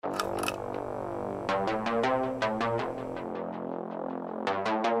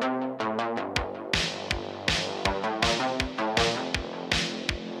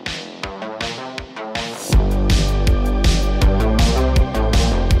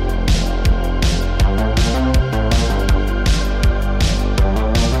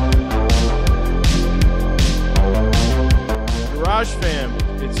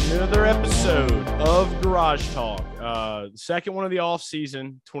Second one of the off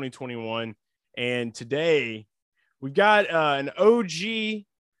season 2021, and today we've got an OG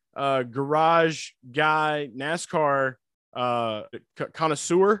garage guy, NASCAR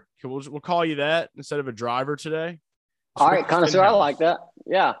connoisseur. We'll call you that instead of a driver today. All right, connoisseur, I like that.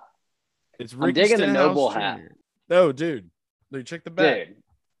 Yeah, it's I'm digging the noble hat. Oh, dude, check the back. Dude.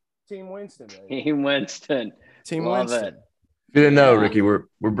 Team Winston. Team Winston. Team Love Winston. It. You didn't know, Ricky. We're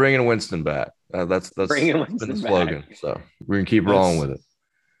bringing Winston back. That's bringing been Winston the slogan. back. So we're gonna keep rolling with it.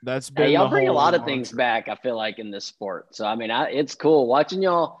 That's been y'all bring a lot of things back. I feel like in this sport. So I mean, it's cool watching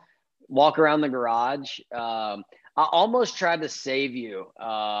y'all walk around the garage. I almost tried to save you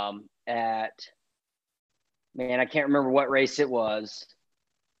at I can't remember what race it was,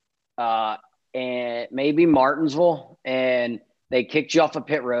 and maybe Martinsville, and they kicked you off a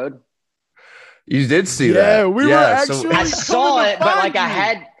pit road. You did see that. Yeah, we were actually. I saw it, but like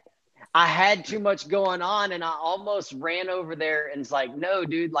I had too much going on, and I almost ran over there and it's like, no,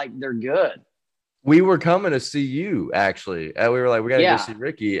 dude, like they're good. We were coming to see you actually, and we were like, we gotta go see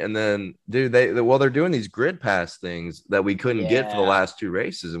Ricky. And then, dude, they're doing these grid pass things that we couldn't get for the last two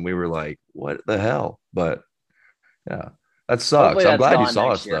races, and we were like, what the hell? But yeah, that sucks. I'm glad you saw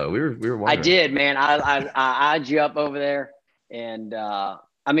us though. We were wondering. I did, man. I eyed you up over there, and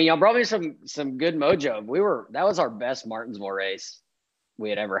I mean, y'all brought me some good mojo. That was our best Martinsville race we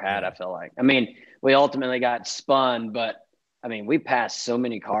had ever had. I feel like. I mean, we ultimately got spun, but I mean, we passed so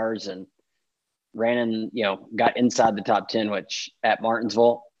many cars and ran in, got inside the top 10, which at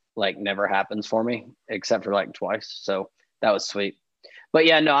Martinsville like never happens for me except for like twice. So that was sweet. But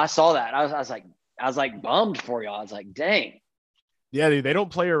yeah, no, I saw that. I was like bummed for y'all. I was like, dang. Yeah, dude, they don't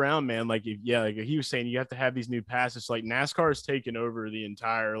play around, man. Like he was saying, you have to have these new passes. Like NASCAR has taken over the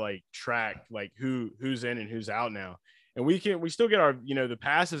entire like track, like who's in and who's out now. And we still get our, the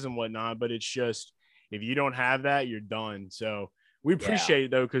passes and whatnot, but it's just, if you don't have that, you're done. So we appreciate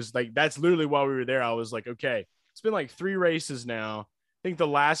it though, because like that's literally why we were there. I was like, okay, it's been like 3 races now. I think the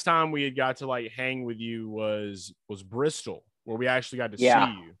last time we had got to like hang with you was Bristol, where we actually got to see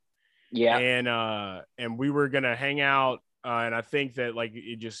you. Yeah. And we were gonna hang out. And I think that like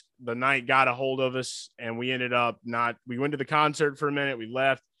the night got a hold of us, and we ended up we went to the concert for a minute, we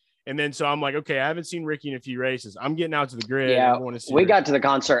left. And then, so I'm like, okay, I haven't seen Ricky in a few races. I'm getting out to the grid. Yeah. I want to see we Ricky. Got to the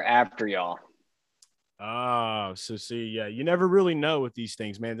concert after y'all. Oh, so see, yeah, you never really know with these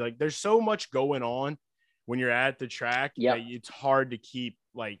things, man. Like there's so much going on when you're at the track that it's hard to keep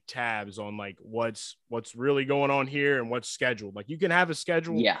like tabs on like what's really going on here and what's scheduled. Like you can have a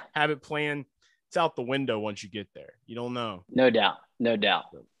schedule, have it planned. It's out the window once you get there. You don't know. No doubt.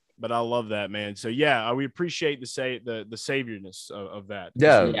 But I love that, man. So yeah, we appreciate the saviorness of that.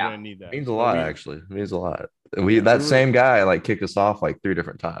 Yeah, we're gonna need that. It means a lot, actually. It means a lot. And same guy like kicked us off like 3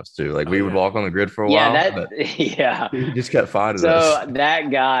 different times too. Like we would walk on the grid for a while. He just kept finding us. So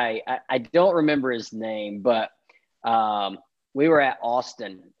that guy, I don't remember his name, but we were at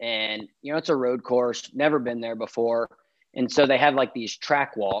Austin, and it's a road course. Never been there before. And so they have like these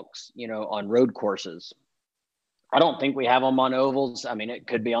track walks, on road courses. I don't think we have them on ovals. I mean, it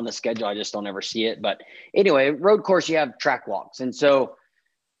could be on the schedule. I just don't ever see it. But anyway, road course, you have track walks. And so,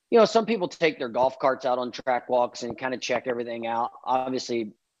 some people take their golf carts out on track walks and kind of check everything out.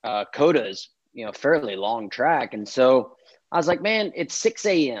 Obviously, COTA is, fairly long track. And so I was like, man, it's 6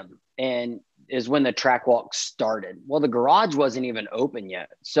 a.m. and is when the track walk started. Well, the garage wasn't even open yet.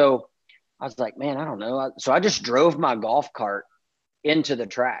 So I was like, man, I don't know. So I just drove my golf cart into the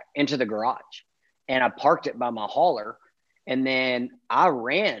garage, and I parked it by my hauler. And then I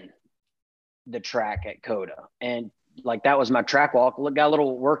ran the track at COTA, and like, that was my track walk. Got a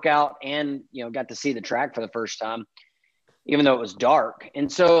little workout, and, got to see the track for the first time, even though it was dark.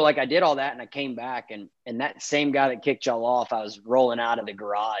 And so like I did all that, and I came back, and that same guy that kicked y'all off, I was rolling out of the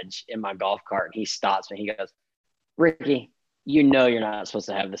garage in my golf cart, and he stops me. He goes, Ricky, you're not supposed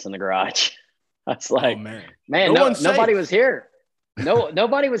to have this in the garage. I was like, man, nobody was here.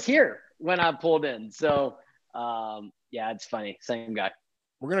 Nobody was here when I pulled in. So, it's funny. Same guy.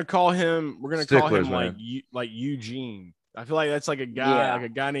 We're going to call him like Eugene. I feel like that's like a guy, like a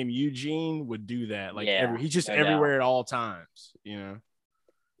guy named Eugene would do that. Like he's just everywhere at all times, Yeah.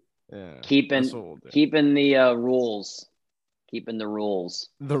 Keeping the rules. keeping the rules.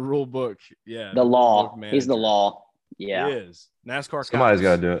 The rule book. Yeah. The law. Book He's the law. Yeah. He is. NASCAR Somebody's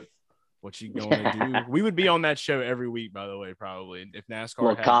got to cops. do it. What you gonna do? We would be on that show every week, by the way, probably if NASCAR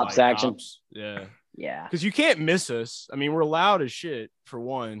Little had cops like action. cops. Yeah. Yeah. Because you can't miss us. I mean, we're loud as shit for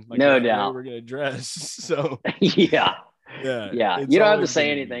one. Like, no the way doubt. we're gonna dress. So yeah. yeah. Yeah. You don't have to say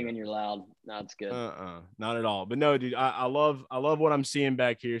anything and you're loud. No, it's good. Not at all. But no, dude, I love what I'm seeing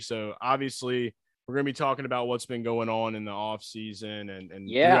back here. So obviously we're gonna be talking about what's been going on in the off season and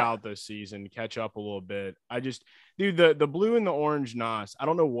throughout the season, catch up a little bit. Dude, the blue and the orange NOS, I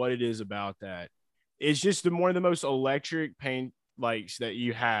don't know what it is about that. It's just one of the most electric paint likes that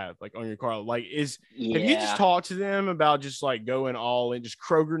you have like on your car. Like have you just talked to them about just like going all in, just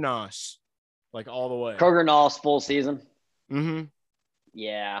Kroger NOS, like all the way? Kroger NOS full season. Mm-hmm.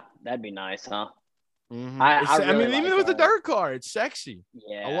 Yeah, that'd be nice, huh? Mm-hmm. I mean, even with a dirt car, it's sexy.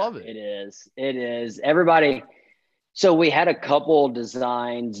 Yeah, I love it. It is. Everybody. So we had a couple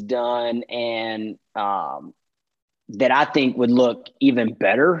designs done, and that I think would look even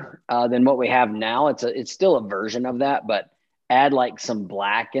better than what we have now. It's still a version of that, but add like some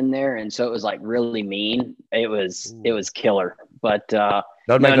black in there, and so it was like really mean. It was killer. But that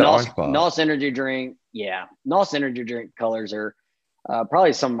would make NOS energy drink. Yeah, NOS energy drink colors are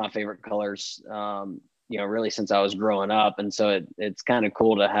probably some of my favorite colors. Really since I was growing up, and so it's kind of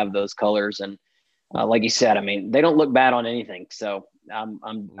cool to have those colors. And like you said, I mean, they don't look bad on anything. So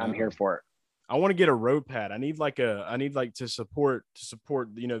I'm here for it. I want to get a road pad. I need to support for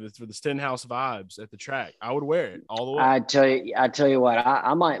the Stenhouse vibes at the track. I would wear it all the way. I tell you what,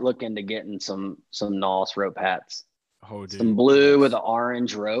 I might look into getting some NOS rope hats. Oh, dude. Some blue with an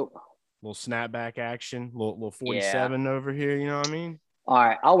orange rope. Little snapback action, little 47 over here. You know what I mean? All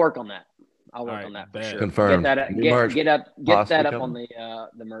right, I'll work on that. On that for sure. Confirmed. Get that up on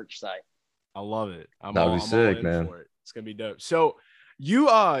the merch site. I love it. That would be sick, man. For it. It's gonna be dope. So you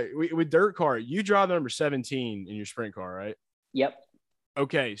with dirt car, you drive the number 17 in your sprint car, right? Yep.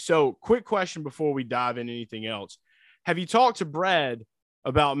 Okay. So quick question before we dive into anything else. Have you talked to Brad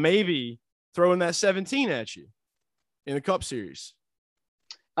about maybe throwing that 17 at you in the Cup Series?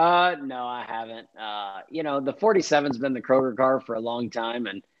 No, I haven't. The 47's been the Kroger car for a long time,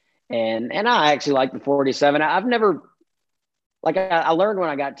 and I actually like the 47. I've never, like, I learned when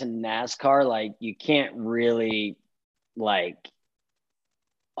I got to NASCAR, like, you can't really like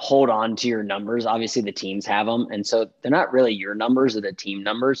hold on to your numbers. Obviously the teams have them, and so they're not really your numbers, they're the team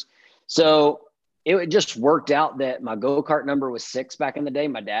numbers. So it just worked out that my go-kart number was 6 back in the day.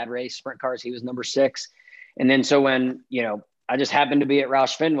 My dad raced sprint cars, he was number 6. And then so when I just happened to be at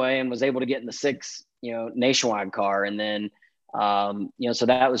Roush Fenway and was able to get in the 6 nationwide car, and then so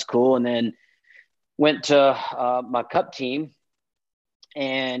that was cool. And then went to my Cup team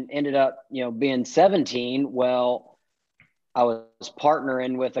and ended up being 17. Well, I was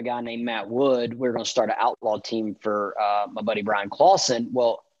partnering with a guy named Matt Wood. We were going to start an outlaw team for my buddy Brian Clausen.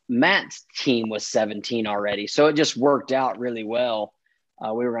 Well, Matt's team was 17 already, so it just worked out really well.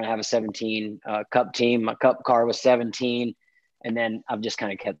 We were going to have a 17 Cup team. My Cup car was 17, and then I've just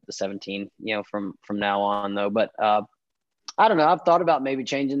kind of kept the 17, from now on though. But I don't know. I've thought about maybe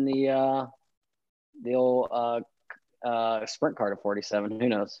changing the old sprint car to 47. Who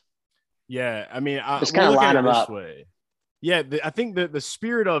knows? Yeah, I mean, just kind of line them up. Way. Yeah, I think the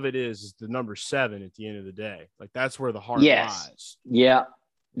spirit of it is the number 7 at the end of the day. Like, that's where the heart lies. Yeah.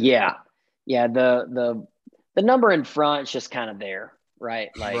 The number in front is just kind of there, right?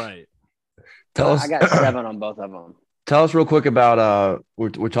 Like, right. Tell us, I got 7 on both of them. Tell us real quick about we're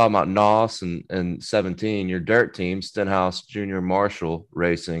talking about NOS and 17, your dirt team, Stenhouse Junior Marshall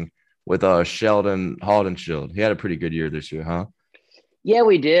Racing, with Sheldon Haldenshield. He had a pretty good year this year, huh? Yeah,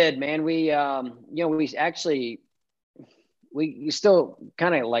 we did, man. We we still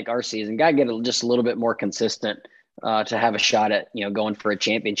kind of like our season. Got to get just a little bit more consistent to have a shot at going for a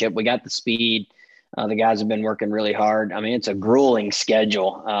championship. We got the speed. The guys have been working really hard. I mean, it's a grueling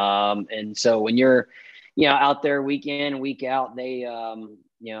schedule, and so when you're out there week in and week out, they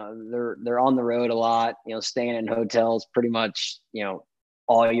they're on the road a lot. Staying in hotels pretty much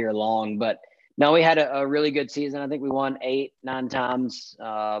all year long. But no, we had a really good season. I think we won 8, 9 times.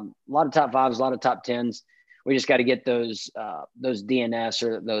 A lot of top 5s, a lot of top 10s. We just got to get those DNS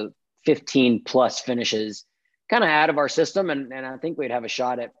or those 15 plus finishes kind of out of our system. And I think we'd have a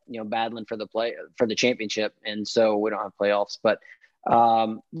shot at, battling for the championship. And so we don't have playoffs, but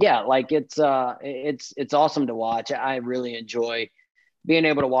like it's awesome to watch. I really enjoy being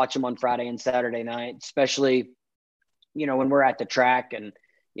able to watch them on Friday and Saturday night, especially, when we're at the track and,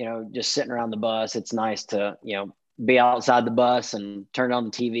 just sitting around the bus. It's nice to, be outside the bus and turn on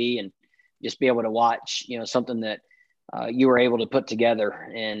the TV and just be able to watch, something that you were able to put together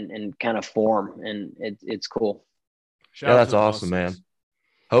and kind of form, and it's cool. Yeah, that's awesome, man.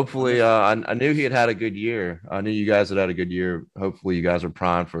 Hopefully, I knew he had a good year. I knew you guys had a good year. Hopefully, you guys are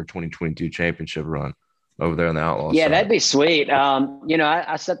primed for a 2022 championship run over there on the Outlaw Yeah, side. that'd be sweet.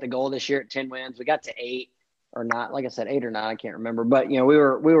 I set the goal this year at 10 wins. We got to 8 or not. Like I said, 8 or 9, I can't remember. But, we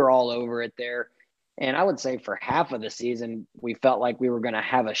were all over it there. And I would say for half of the season, we felt like we were going to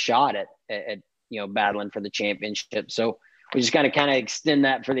have a shot at battling for the championship. So we just got to kind of extend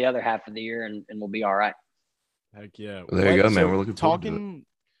that for the other half of the year, and we'll be all right. Heck yeah. Well, there you go, man. We're looking forward to it.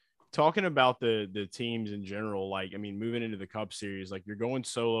 Talking about the teams in general, like, I mean, moving into the Cup Series, like you're going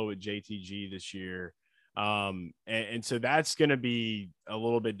solo at JTG this year. And so that's going to be a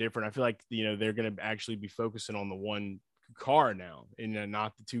little bit different. I feel like, they're going to actually be focusing on the one car now and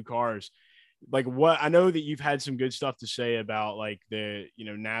not the 2 cars. Like, what I know that you've had some good stuff to say about like the,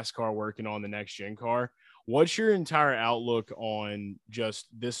 NASCAR working on the next gen car. What's your entire outlook on just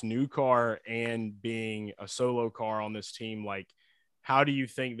this new car and being a solo car on this team? Like, how do you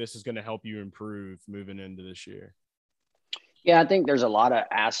think this is going to help you improve moving into this year? Yeah, I think there's a lot of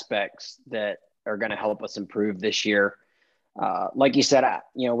aspects that are going to help us improve this year. Like you said,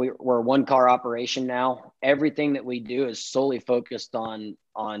 we're a 1-car operation now. Everything that we do is solely focused on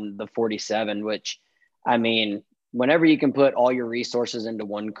the 47, which, I mean, whenever you can put all your resources into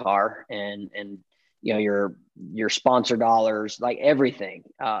 1 car and your sponsor dollars, like everything,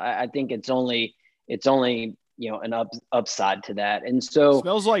 I think it's only an upside to that. And so it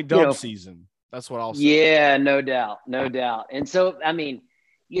smells like dub season. That's what I'll say. Yeah, no doubt. And so, I mean,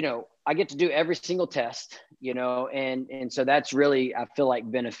 I get to do every single test, and so that's really, I feel like,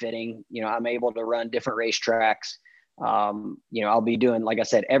 benefiting. I'm able to run different racetracks. I'll be doing, like I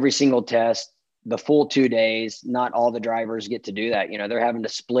said, every single test, the full 2 days. Not all the drivers get to do that. They're having to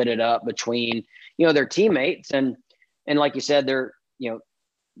split it up between, their teammates. And like you said, they're,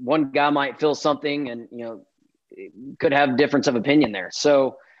 one guy might feel something and, could have difference of opinion there.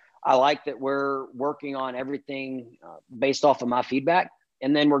 So I like that we're working on everything based off of my feedback.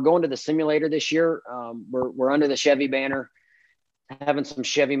 And then we're going to the simulator this year. We're under the Chevy banner, having some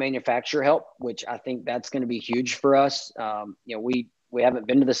Chevy manufacturer help, which I think that's going to be huge for us. We haven't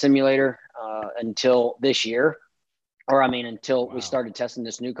been to the simulator until this year, until we started testing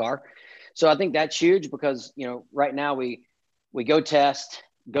this new car. So I think that's huge because, right now we go test,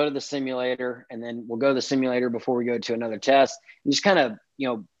 go to the simulator, and then we'll go to the simulator before we go to another test and just kind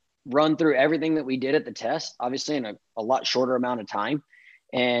of, run through everything that we did at the test, obviously in a lot shorter amount of time.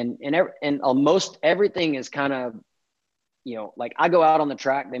 And almost everything is kind of, like I go out on the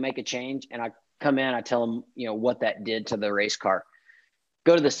track, they make a change, and I come in, I tell them, what that did to the race car.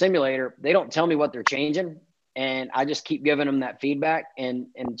 Go to the simulator, they don't tell me what they're changing, and I just keep giving them that feedback. And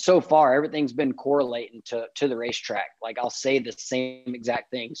so far, everything's been correlating to the racetrack. Like I'll say the same exact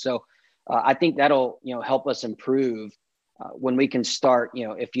thing. So I think that'll, help us improve when we can start.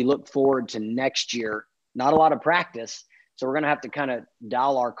 If you look forward to next year, not a lot of practice. So we're going to have to kind of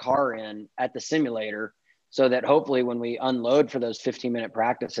dial our car in at the simulator so that hopefully when we unload for those 15-minute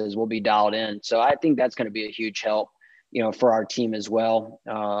practices, we'll be dialed in. So I think that's going to be a huge help, for our team as well.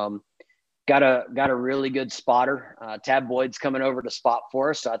 Got a really good spotter. Tab Boyd's coming over to spot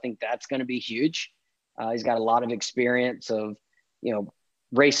for us. So I think that's going to be huge. He's got a lot of experience of,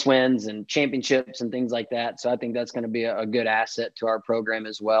 race wins and championships and things like that. So I think that's going to be a good asset to our program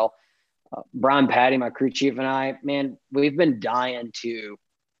as well. Brian Patty, my crew chief, and I, man, we've been dying to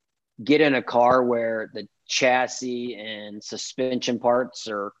get in a car where the chassis and suspension parts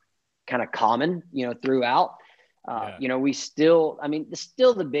are kind of common, throughout. We still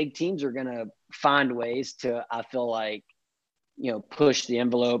the big teams are going to find ways to, I feel like, push the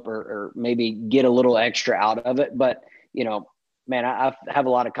envelope or maybe get a little extra out of it. But, man, I have a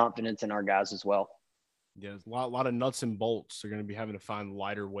lot of confidence in our guys as well. Yeah, a lot of nuts and bolts. They're going to be having to find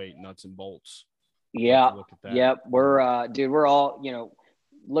lighter weight nuts and bolts. Yeah. Yep. We're all,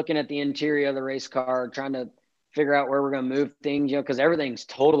 looking at the interior of the race car, trying to figure out where we're going to move things, because everything's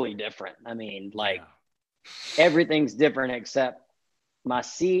totally different. I mean, everything's different except my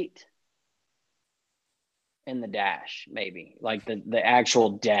seat and the dash, maybe like the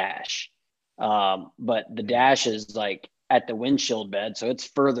actual dash. But the dash is like at the windshield bed, so it's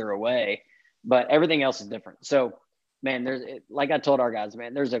further away, but everything else is different. So, man, like I told our guys,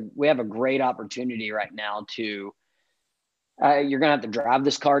 man, we have a great opportunity right now to, you're going to have to drive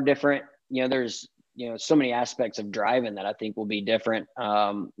this car different. There's, so many aspects of driving that I think will be different.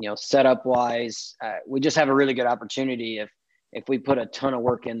 Setup wise, we just have a really good opportunity. If we put a ton of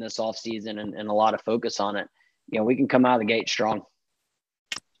work in this off season and a lot of focus on it, we can come out of the gate strong.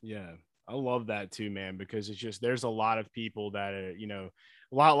 Yeah. I love that too, man, because it's just there's a lot of people that a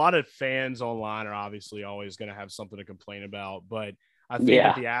lot of fans online are obviously always going to have something to complain about, but I think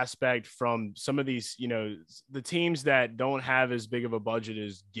that the aspect from some of these, the teams that don't have as big of a budget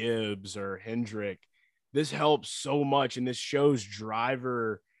as Gibbs or Hendrick, this helps so much, and this shows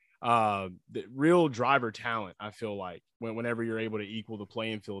the real driver talent. I feel like whenever you're able to equal the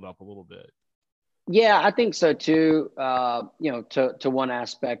playing field up a little bit. Yeah, I think so too. To one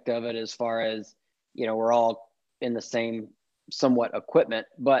aspect of it, as far as, we're all in the same somewhat equipment,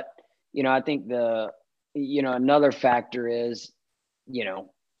 but, I think another factor is,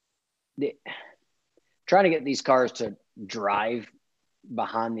 trying to get these cars to drive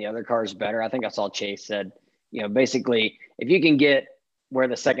behind the other cars better. I think I saw Chase said, basically if you can get where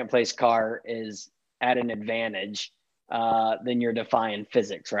the second place car is at an advantage, then you're defying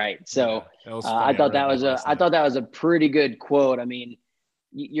physics, right? So I thought that was a pretty good quote. I mean,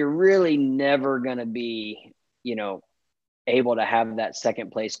 you're really never going to be, able to have that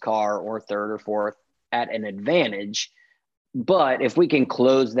second place car or third or fourth at an advantage. But if we can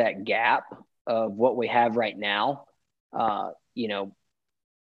close that gap of what we have right now,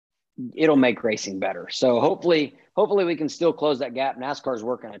 it'll make racing better. So hopefully we can still close that gap. NASCAR's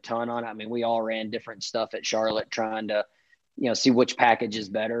working a ton on it. I mean, we all ran different stuff at Charlotte trying to, see which package is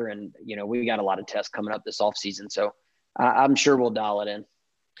better. And, we got a lot of tests coming up this off season. So I'm sure we'll dial it in.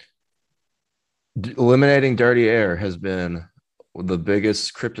 Eliminating dirty air has been the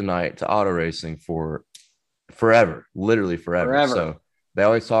biggest kryptonite to auto racing for forever, literally forever. So they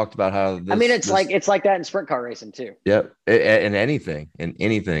always talked about how it's like that in sprint car racing too. Yep. In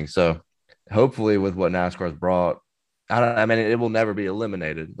anything. So hopefully with what NASCAR's brought, it will never be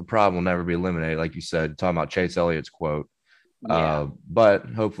eliminated. The problem will never be eliminated. Like you said, talking about Chase Elliott's quote, but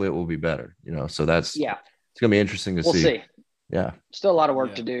hopefully it will be better, so it's going to be interesting to see. We'll see. Yeah. Still a lot of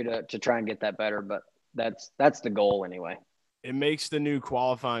work to do to try and get that better, but that's the goal anyway. It makes the new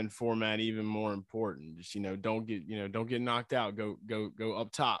qualifying format even more important. Just, don't get knocked out. Go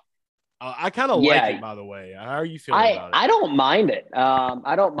up top. I kind of like it, by the way. How are you feeling about it? I don't mind it.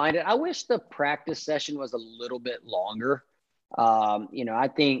 I don't mind it. I wish the practice session was a little bit longer. I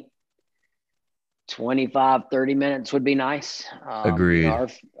think 25, 30 minutes would be nice. Agreed.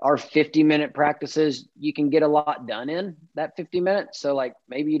 Our 50-minute practices, you can get a lot done in that 50 minutes. So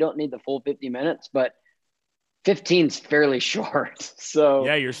maybe you don't need the full 50 minutes, but 15 is fairly short. So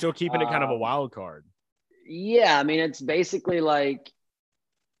yeah, you're still keeping it kind of a wild card. Yeah. It's basically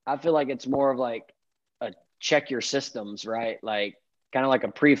I feel like it's more of a check your systems, right? Kind of like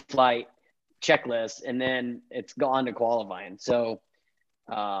a pre-flight checklist, and then it's gone to qualifying. So,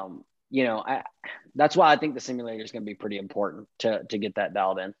 that's why I think the simulator is going to be pretty important to get that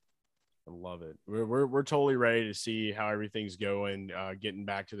dialed in. I love it. We're totally ready to see how everything's going, getting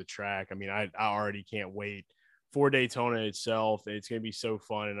back to the track. I mean, I already can't wait for Daytona itself. It's going to be so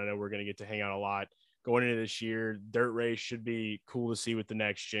fun, and I know we're going to get to hang out a lot going into this year. Dirt race should be cool to see with the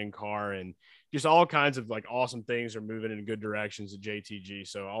next gen car, and just all kinds of awesome things are moving in good directions at JTG.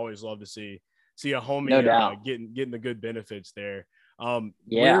 So I always love to see a homie getting the good benefits there.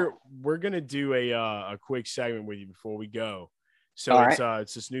 We're gonna do a quick segment with you before we go. So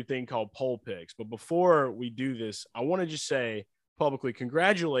it's this new thing called Poll Picks. But before we do this, I want to just say publicly,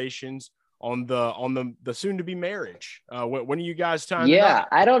 congratulations on the soon to be marriage. When are you guys timing up?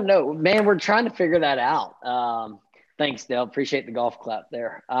 I don't know, man. We're trying to figure that out. Thanks, Dale. Appreciate the golf clap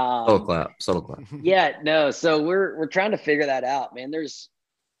there. Subtle clap. Yeah, no. So we're trying to figure that out, man. There's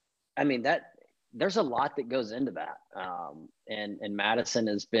a lot that goes into that. And Madison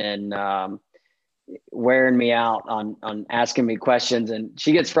has been wearing me out on asking me questions, and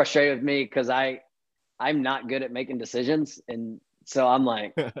she gets frustrated with me because I'm not good at making decisions. And so I'm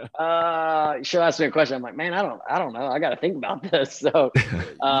like, she'll ask me a question. I'm like, man, I don't know. I got to think about this. So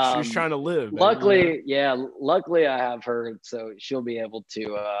she's trying to live. Luckily I have her, so she'll be able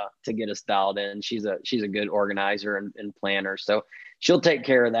to get us dialed in. She's a good organizer and planner, so she'll take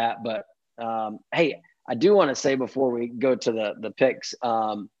care of that. But hey, I do want to say before we go to the picks,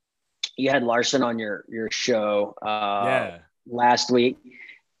 you had Larson on your show last week.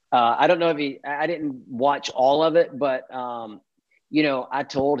 I don't know if I didn't watch all of it, but I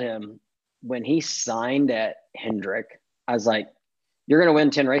told him when he signed at Hendrick, I was like, you're going to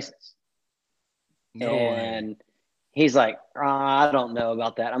win 10 races. And he's like, I don't know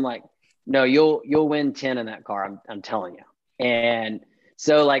about that. I'm like, no, you'll win 10 in that car. I'm telling you. And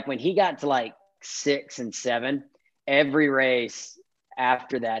so when he got to 6 and 7, every race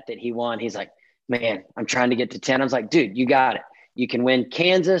after that he won, he's like, man, I'm trying to get to 10. I was like, dude, you got it. You can win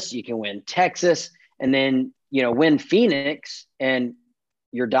Kansas, you can win Texas, and then, win Phoenix, and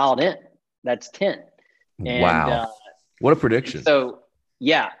you're dialed in. That's 10. And Wow. What a prediction. So,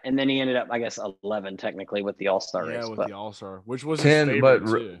 yeah. And then he ended up, I guess, 11 technically with the All-Star race. Yeah, with the All-Star, which was 10, his favorite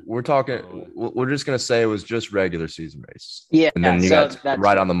but too, we're talking, we're just going to say it was just regular season race. Yeah. And then you got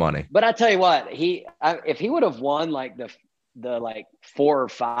right on the money. But I tell you what, if he would have won like the like 4 or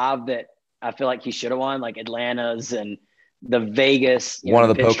 5 that I feel like he should have won, like Atlanta's and the Vegas, one of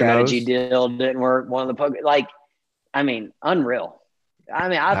the pit strategy Poconos deal didn't work. One of the like, I mean, unreal. I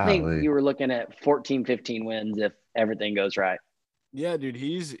mean, I think you were looking at 14, 15 wins if everything goes right. Yeah, dude,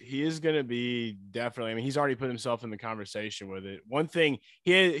 he is going to be definitely. I mean, he's already put himself in the conversation with it. One thing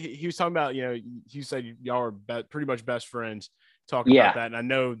he was talking about, he said y'all are pretty much best friends. Talking about that, and I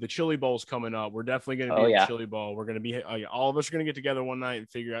know the Chili Bowl's coming up. We're definitely going to be in the Chili Bowl. We're going to be all of us are going to get together one night and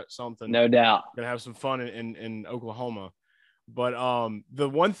figure out something. No doubt, we're going to have some fun in Oklahoma. But the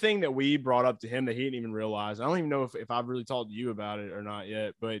one thing that we brought up to him that he didn't even realize, I don't even know if I've really talked to you about it or not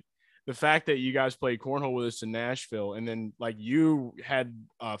yet, but the fact that you guys played cornhole with us in Nashville, and then like you had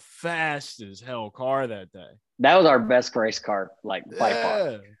a fast as hell car that day. That was our best race car, like by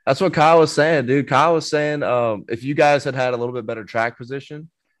far. That's what Kyle was saying, dude. Kyle was saying if you guys had a little bit better track position,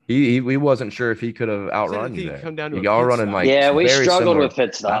 he wasn't sure if he could have outrun you there. Y'all running like we struggled with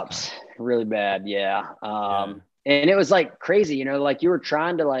pit stops really bad, and it was like crazy, like you were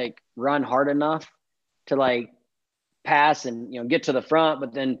trying to like run hard enough to like pass and get to the front,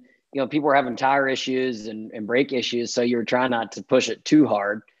 but then people were having tire issues and brake issues, so you were trying not to push it too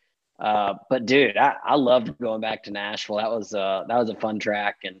hard. But dude, I loved going back to Nashville. That was a fun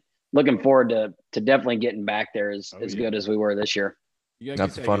track, and looking forward to definitely getting back there as good as we were this year.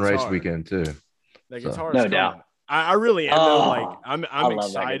 That's a fun race weekend too. That guitar, no doubt. I really am. Like I'm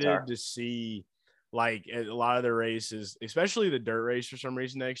excited to see like a lot of the races, especially the dirt race for some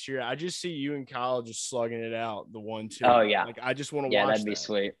reason next year. I just see you and Kyle just slugging it out, the 1-2. Oh yeah, like I just want to watch. Yeah, that'd be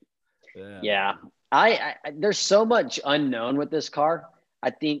sweet. Yeah. I there's so much unknown with this car. I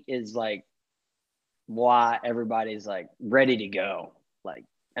think is like why everybody's like ready to go. Like,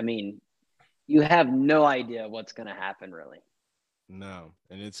 I mean, you have no idea what's going to happen really. No.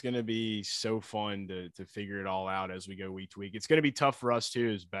 And it's going to be so fun to figure it all out as we go week to week. It's going to be tough for us too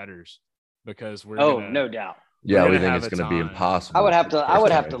as bettors because we're no doubt. Yeah, we think it's going to be impossible. I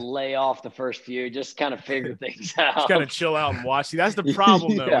would have to lay off the first few, just kind of figure things out. Just kind of chill out and watch. See, that's the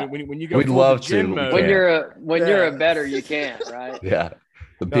problem though. Yeah. When you go, we'd love to. Mode, when you're a bettor, you can't, right? Yeah,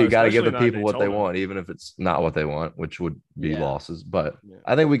 you got to give the people what they want, even if it's not what they want, which would be losses. But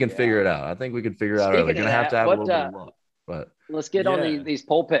I think we can figure it out. I think we can figure it out. They're going to have a little bit of luck. But let's get on these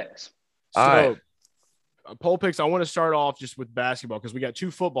poll picks. All right. Poll picks. I want to start off just with basketball because we got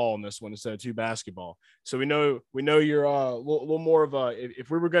 2 football in this one instead of 2 basketball. So we know you're a little more of a. If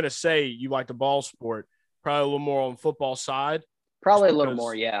we were going to say you like the ball sport, probably a little more on football side. Probably a little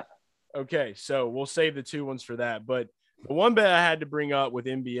more, yeah. Okay, so we'll save the 2 ones for that. But the one bet I had to bring up with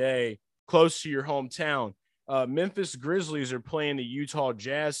NBA, close to your hometown, Memphis Grizzlies are playing the Utah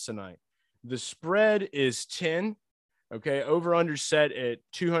Jazz tonight. The spread is 10. Okay, over under set at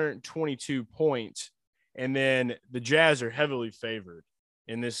 222 points. And then the Jazz are heavily favored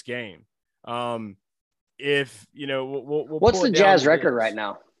in this game. If we'll what's the Jazz record right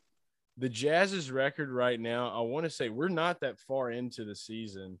now? The Jazz's record right now, I want to say we're not that far into the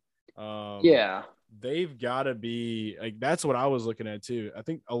season. They've got to be like that's what I was looking at too. I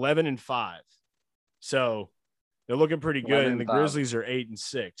think 11-5. So they're looking pretty good, and the Grizzlies are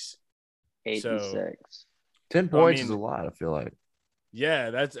 8-6. 8-6. 10 points is a lot. I feel like. Yeah,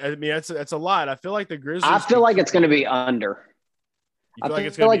 that's a lot. I feel like the Grizzlies. I feel like it's going to be under. I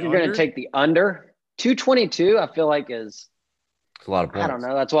feel like you're going to take the under. 222, I feel like is. It's a lot of points. I don't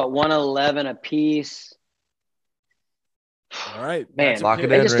know. That's what 111 a piece. All right, man.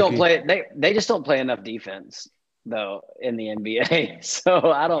 They just don't play. They just don't play enough defense though in the NBA.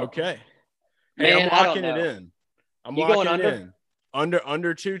 So I don't. Okay. Hey, man, I'm locking it in. I'm locking it in.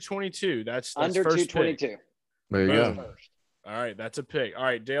 Under 222. That's under first 222. Pick. There you go. All right, that's a pick. All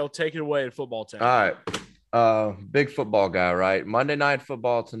right, Dale, take it away at football time. All right, big football guy, right? Monday Night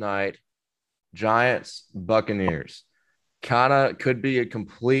Football tonight. Giants, Buccaneers. Kind of could be a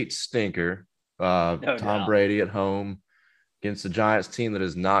complete stinker. Tom Brady at home against the Giants team that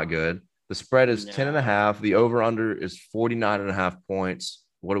is not good. The spread is 10.5. The over/under is 49.5 points.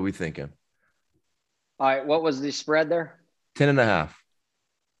 What are we thinking? All right, what was the spread there? 10.5.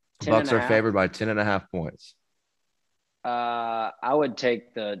 Bucks are favored by 10.5 points. I would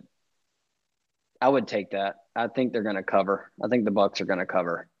take that. I think they're going to cover. I think the Bucks are going to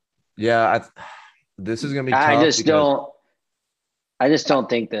cover. Yeah, this is going to be tough. I just don't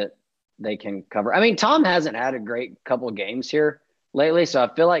think that they can cover. I mean, Tom hasn't had a great couple of games here lately, so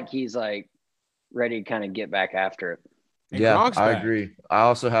I feel like he's like ready to kind of get back after it. And Yeah, Gronk's I back. agree. I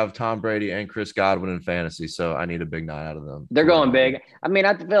also have Tom Brady and Chris Godwin in fantasy, so I need a big night out of them. They're going big. I mean,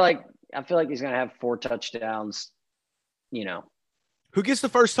 I feel like he's going to have 4 touchdowns. You know, Who gets the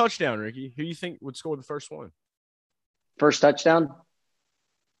first touchdown, Ricky? Who do you think would score the first one? first touchdown.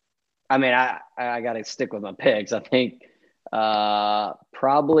 I mean, I got to stick with my picks. I think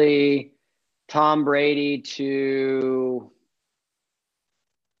probably Tom Brady to.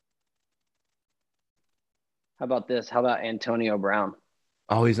 How about this? How about Antonio Brown?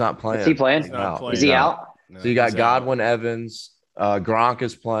 Oh, he's not playing. Is he playing? He's not playing. Is he out? No, So you got he's Godwin, Evans, Gronk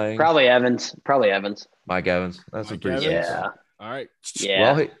is playing. Probably Evans. Mike Evans. That's Mike a pretty Evans? good Yeah. one. All right.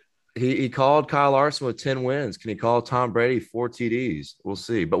 Yeah. Well, he called Kyle Larson with 10 wins. Can he call Tom Brady 4 TDs? We'll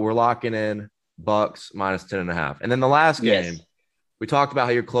see. But we're locking in Bucks minus 10.5. And then the last game, we talked about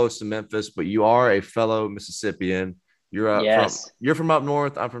how you're close to Memphis, but you are a fellow Mississippian. You're from up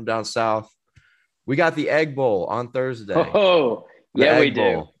north. I'm from down south. We got the Egg Bowl on Thursday. Oh, yeah, we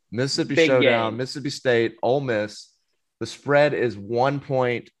do. Mississippi Big Showdown, game. Mississippi State, Ole Miss. The spread is 1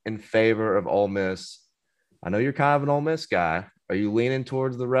 point in favor of Ole Miss. I know you're kind of an Ole Miss guy. Are you leaning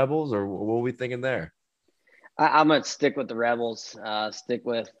towards the Rebels, or what are we thinking there? I'm gonna stick with the Rebels. Stick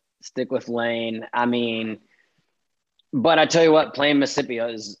with Lane. I mean, but I tell you what, playing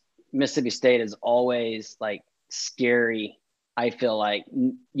Mississippi State is always like scary. I feel like,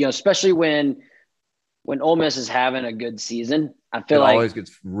 you know, especially when Ole Miss is having a good season. I feel like always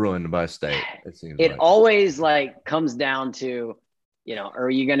gets ruined by State. It always like comes down to, you know, are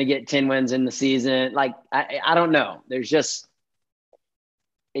you going to get 10 wins in the season? Like, I don't know.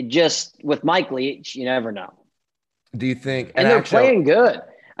 With Mike Leach, you never know. Do you think? And they're playing good.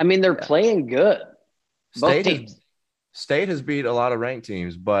 I mean, they're playing good. Both teams. State has beat a lot of ranked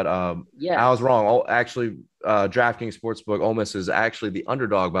teams, but I was wrong. Actually, DraftKings Sportsbook, Ole Miss is actually the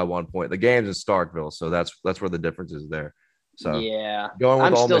underdog by 1 point. The game's in Starkville, so that's where the difference is there. So yeah,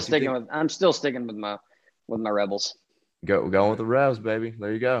 I'm still sticking with my Rebels. Going with the Revs, baby.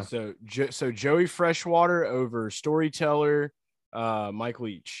 There you go. So Joey Freshwater over Storyteller, Mike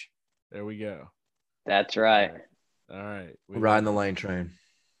Leach. There we go. That's right. All right. We're riding the lane train.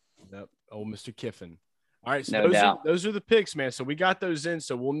 Yep. Old Mr. Kiffin. All right. So no doubt. Those are the picks, man. So we got those in.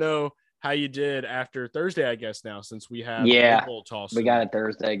 So we'll know how you did after Thursday, I guess, now, since we have the bowl toss. We got a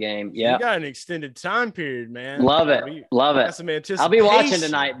Thursday game. Yeah. We got an extended time period, man. Love it. Love it. Some anticipation. I'll be watching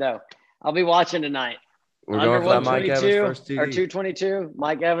tonight, though. We're going for that Mike Evans first TD. Or 222.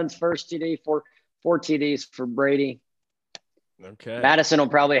 Mike Evans first TD, four TDs for Brady. Okay. Madison will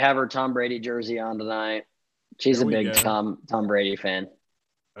probably have her Tom Brady jersey on tonight. She's a big Tom Brady fan.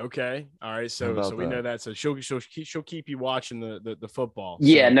 Okay. All right. So we know that. So she'll keep you watching the football.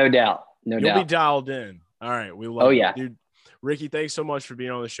 Yeah, no doubt. You'll be dialed in. All right. We love it. Dude. Ricky, thanks so much for being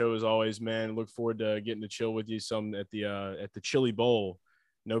on the show as always, man. Look forward to getting to chill with you some at the Chili Bowl.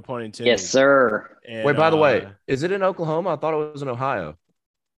 No pun intended. Yes, sir. And, wait, by the way, is it in Oklahoma? I thought it was in Ohio.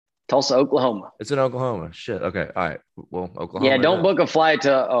 Tulsa, Oklahoma. It's in Oklahoma. Shit. Okay. All right. Well, Oklahoma. Yeah, don't book a flight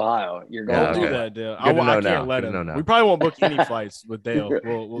to Ohio. You're going to do that, Dale. I can't let him. We probably won't book any flights with Dale.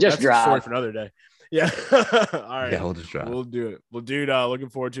 We'll just that's drive. A story for another day. Yeah. All right. Yeah, we'll just drive. We'll do it. Well, dude, looking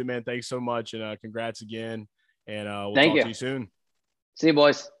forward to it, man. Thanks so much, and congrats again. And we'll talk to you soon. See you,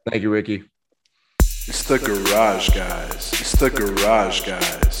 boys. Thank you, Ricky. It's the Garage Guys. It's the Garage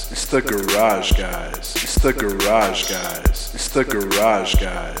Guys. It's the Garage Guys. It's the Garage Guys. It's the Garage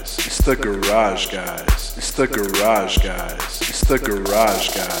Guys. It's the Garage Guys. It's the Garage Guys. It's the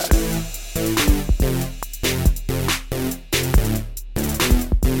Garage Guys.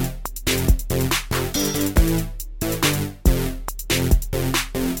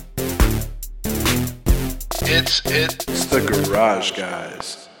 It's the Garage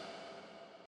Guys.